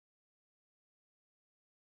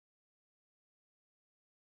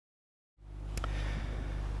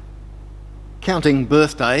Counting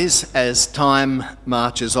birthdays as time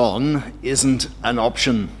marches on isn't an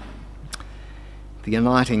option. The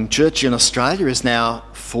Uniting Church in Australia is now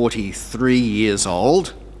 43 years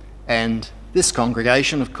old, and this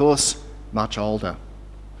congregation, of course, much older.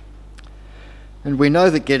 And we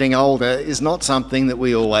know that getting older is not something that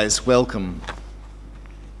we always welcome.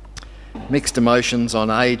 Mixed emotions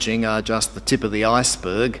on ageing are just the tip of the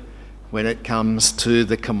iceberg when it comes to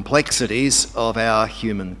the complexities of our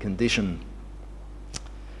human condition.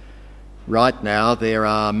 Right now, there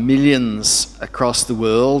are millions across the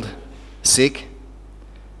world sick,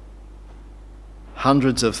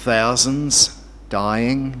 hundreds of thousands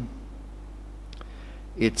dying.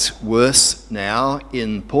 It's worse now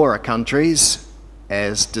in poorer countries,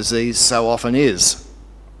 as disease so often is.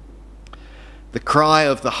 The cry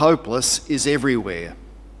of the hopeless is everywhere.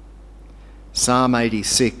 Psalm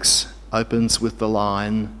 86 opens with the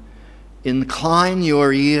line, "Incline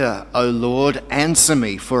your ear, O Lord, answer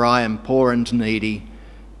me, for I am poor and needy.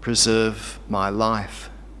 Preserve my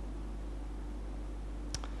life."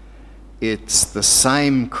 It's the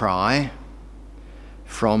same cry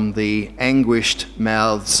from the anguished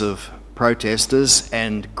mouths of protesters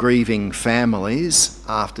and grieving families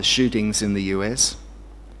after shootings in the US,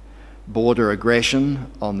 border aggression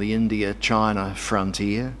on the India-China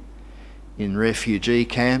frontier, in refugee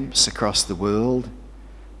camps across the world,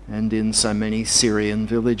 and in so many Syrian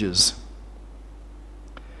villages.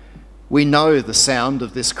 We know the sound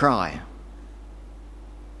of this cry.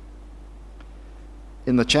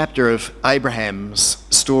 In the chapter of Abraham's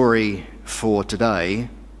story for today,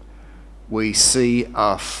 we see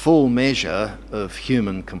a full measure of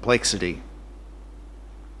human complexity.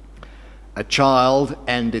 A child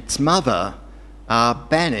and its mother are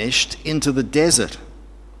banished into the desert.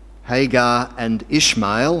 Hagar and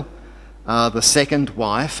Ishmael are the second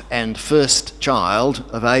wife and first child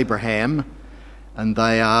of Abraham, and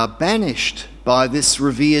they are banished by this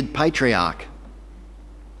revered patriarch.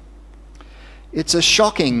 It's a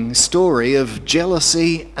shocking story of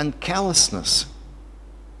jealousy and callousness.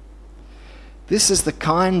 This is the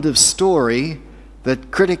kind of story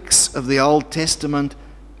that critics of the Old Testament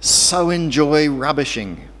so enjoy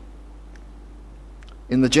rubbishing.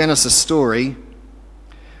 In the Genesis story,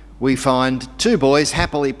 we find two boys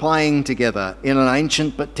happily playing together in an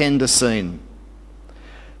ancient but tender scene.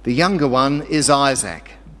 The younger one is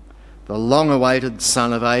Isaac, the long-awaited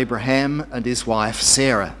son of Abraham and his wife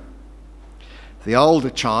Sarah. The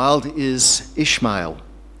older child is Ishmael,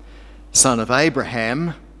 son of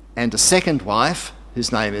Abraham and a second wife,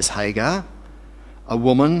 whose name is Hagar, a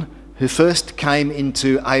woman who first came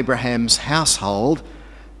into Abraham's household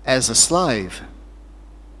as a slave.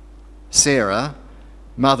 Sarah,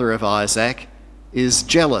 mother of Isaac, is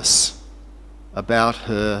jealous about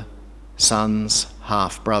her son's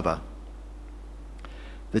half-brother.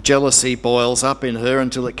 The jealousy boils up in her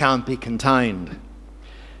until it can't be contained.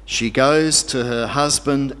 She goes to her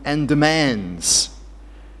husband and demands,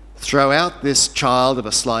 "Throw out this child of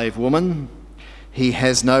a slave woman. He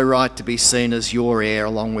has no right to be seen as your heir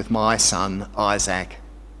along with my son, Isaac."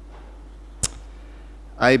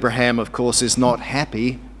 Abraham, of course, is not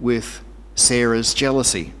happy with Sarah's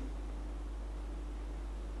jealousy.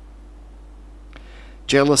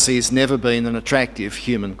 Jealousy's never been an attractive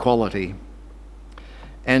human quality,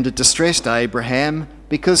 and it distressed Abraham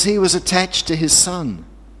because he was attached to his son.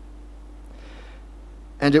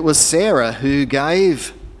 And it was Sarah who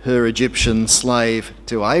gave her Egyptian slave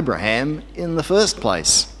to Abraham in the first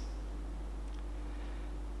place.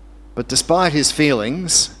 But despite his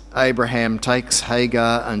feelings, Abraham takes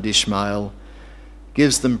Hagar and Ishmael,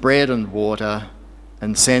 gives them bread and water,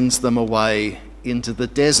 and sends them away into the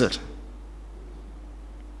desert.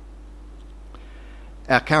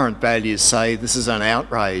 Our current values say this is an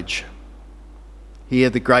outrage. Here,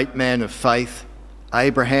 the great man of faith,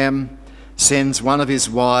 Abraham, sends one of his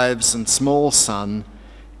wives and small son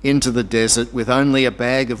into the desert with only a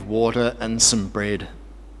bag of water and some bread.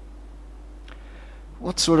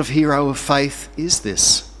 What sort of hero of faith is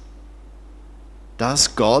this? Does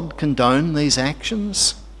God condone these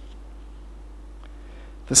actions?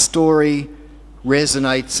 The story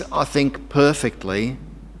resonates, I think, perfectly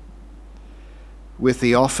with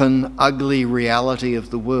the often ugly reality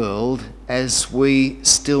of the world as we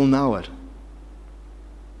still know it.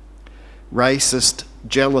 Racist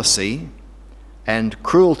jealousy and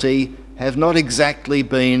cruelty have not exactly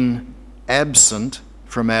been absent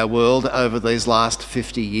from our world over these last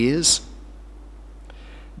 50 years.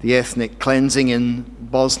 The ethnic cleansing in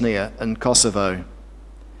Bosnia and Kosovo,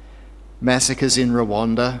 massacres in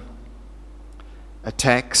Rwanda,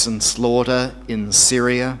 attacks and slaughter in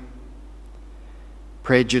Syria,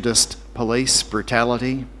 prejudiced police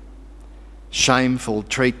brutality, shameful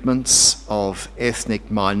treatments of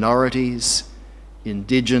ethnic minorities,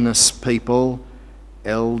 Indigenous people,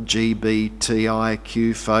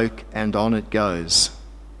 LGBTIQ folk, and on it goes.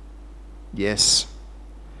 Yes,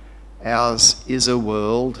 ours is a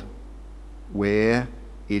world where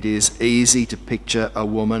it is easy to picture a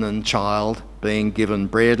woman and child being given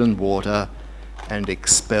bread and water and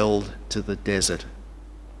expelled to the desert.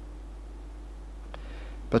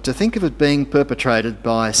 But to think of it being perpetrated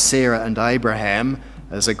by Sarah and Abraham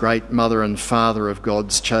as a great mother and father of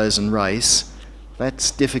God's chosen race,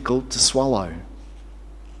 that's difficult to swallow.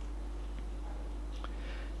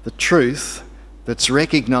 The truth that's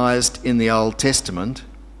recognised in the Old Testament,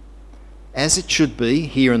 as it should be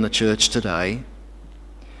here in the church today,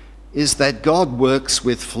 is that God works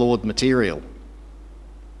with flawed material.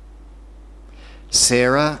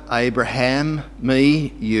 Sarah, Abraham,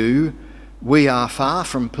 me, you, we are far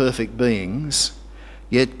from perfect beings,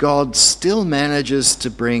 yet God still manages to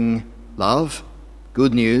bring love,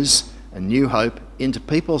 good news, and new hope into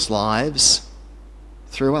people's lives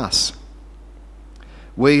through us.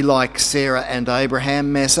 We, like Sarah and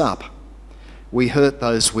Abraham, mess up. We hurt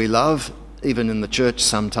those we love, even in the church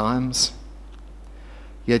sometimes.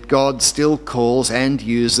 Yet God still calls and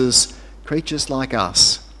uses creatures like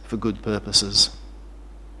us for good purposes.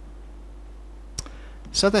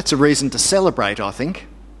 So that's a reason to celebrate, I think.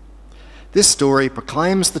 This story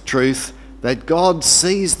proclaims the truth that God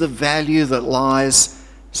sees the value that lies,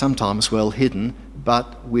 sometimes well hidden,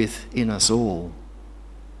 but within us all,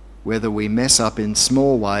 whether we mess up in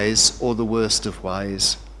small ways or the worst of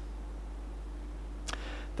ways.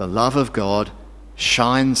 The love of God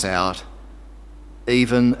shines out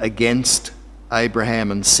even against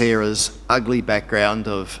Abraham and Sarah's ugly background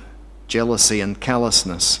of jealousy and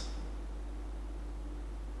callousness.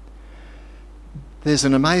 There's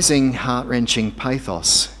an amazing, heart-wrenching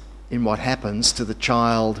pathos in what happens to the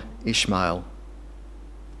child Ishmael.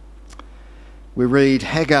 We read,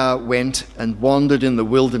 Hagar went and wandered in the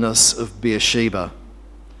wilderness of Beersheba.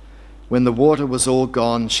 When the water was all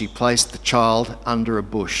gone, she placed the child under a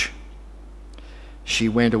bush. She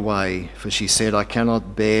went away, for she said, I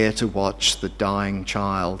cannot bear to watch the dying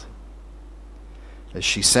child. As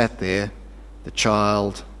she sat there, the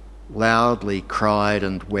child loudly cried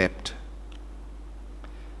and wept.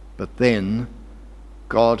 But then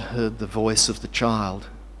God heard the voice of the child,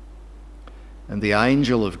 and the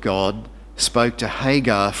angel of God spoke to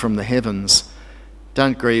Hagar from the heavens.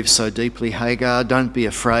 Don't grieve so deeply, Hagar. Don't be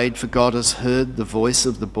afraid, for God has heard the voice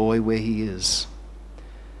of the boy where he is.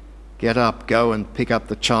 Get up, go and pick up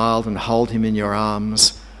the child and hold him in your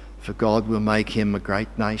arms, for God will make him a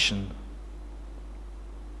great nation.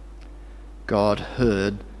 God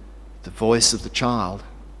heard the voice of the child.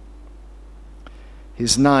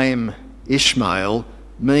 His name, Ishmael,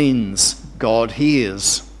 means God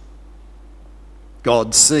hears.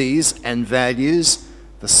 God sees and values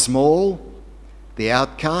the small, the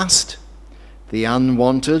outcast, the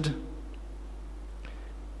unwanted,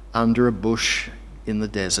 under a bush in the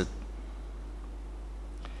desert.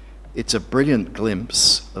 It's a brilliant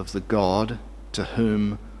glimpse of the God to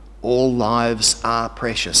whom all lives are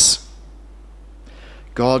precious.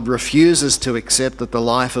 God refuses to accept that the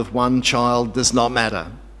life of one child does not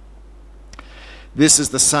matter. This is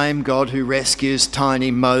the same God who rescues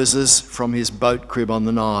tiny Moses from his boat crib on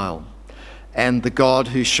the Nile, and the God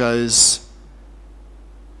who shows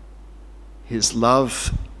his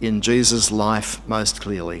love in Jesus' life most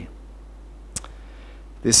clearly.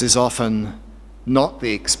 This is often not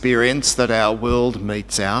the experience that our world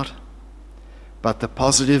metes out, but the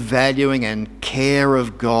positive valuing and care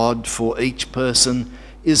of God for each person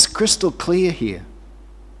is crystal clear here.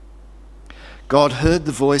 God heard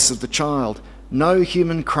the voice of the child. No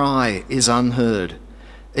human cry is unheard.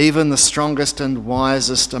 Even the strongest and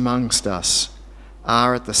wisest amongst us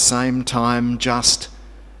are at the same time just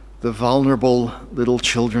the vulnerable little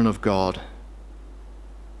children of God.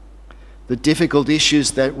 The difficult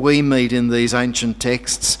issues that we meet in these ancient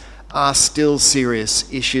texts are still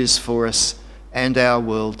serious issues for us and our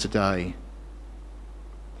world today.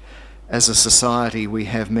 As a society, we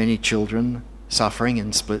have many children suffering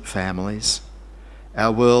in split families.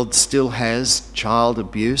 Our world still has child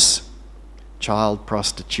abuse, child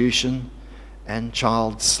prostitution, and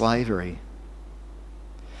child slavery.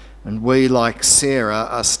 And we, like Sarah,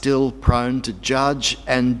 are still prone to judge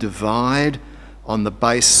and divide on the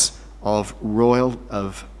basis of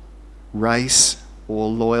race or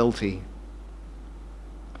loyalty.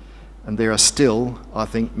 And there are still, I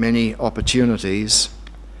think, many opportunities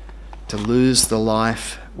to lose the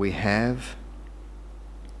life we have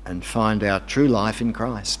and find our true life in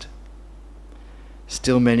Christ.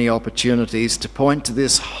 Still many opportunities to point to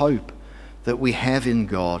this hope that we have in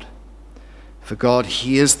God. For God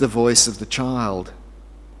hears the voice of the child,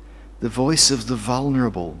 the voice of the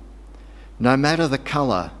vulnerable, no matter the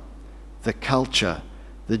colour, the culture,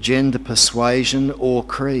 the gender persuasion or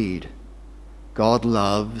creed. God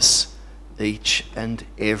loves each and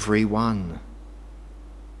every one.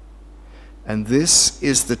 And this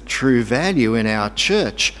is the true value in our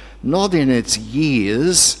church, not in its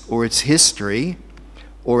years or its history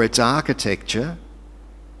or its architecture,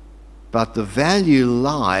 but the value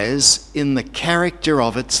lies in the character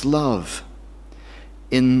of its love,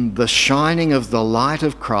 in the shining of the light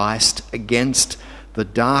of Christ against the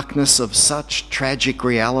darkness of such tragic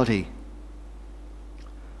reality.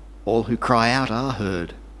 All who cry out are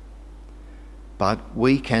heard, but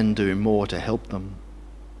we can do more to help them.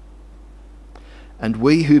 And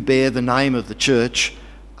we who bear the name of the church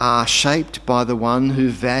are shaped by the one who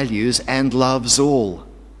values and loves all,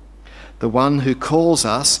 the one who calls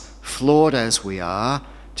us, flawed as we are,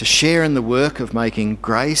 to share in the work of making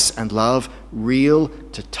grace and love real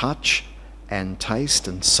to touch and taste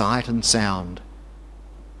and sight and sound,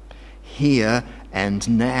 here and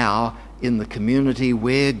now in the community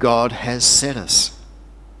where God has set us.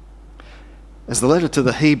 As the letter to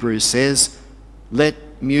the Hebrews says, let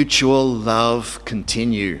mutual love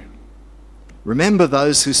continue. Remember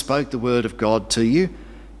those who spoke the word of God to you.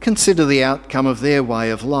 Consider the outcome of their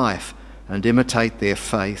way of life and imitate their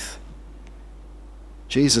faith.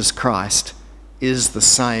 Jesus Christ is the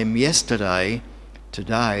same yesterday,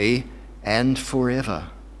 today, and forever.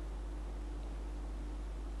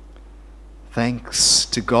 Thanks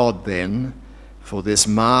to God, then, for this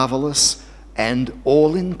marvellous and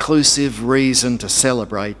all-inclusive reason to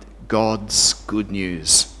celebrate God's good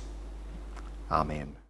news. Amen.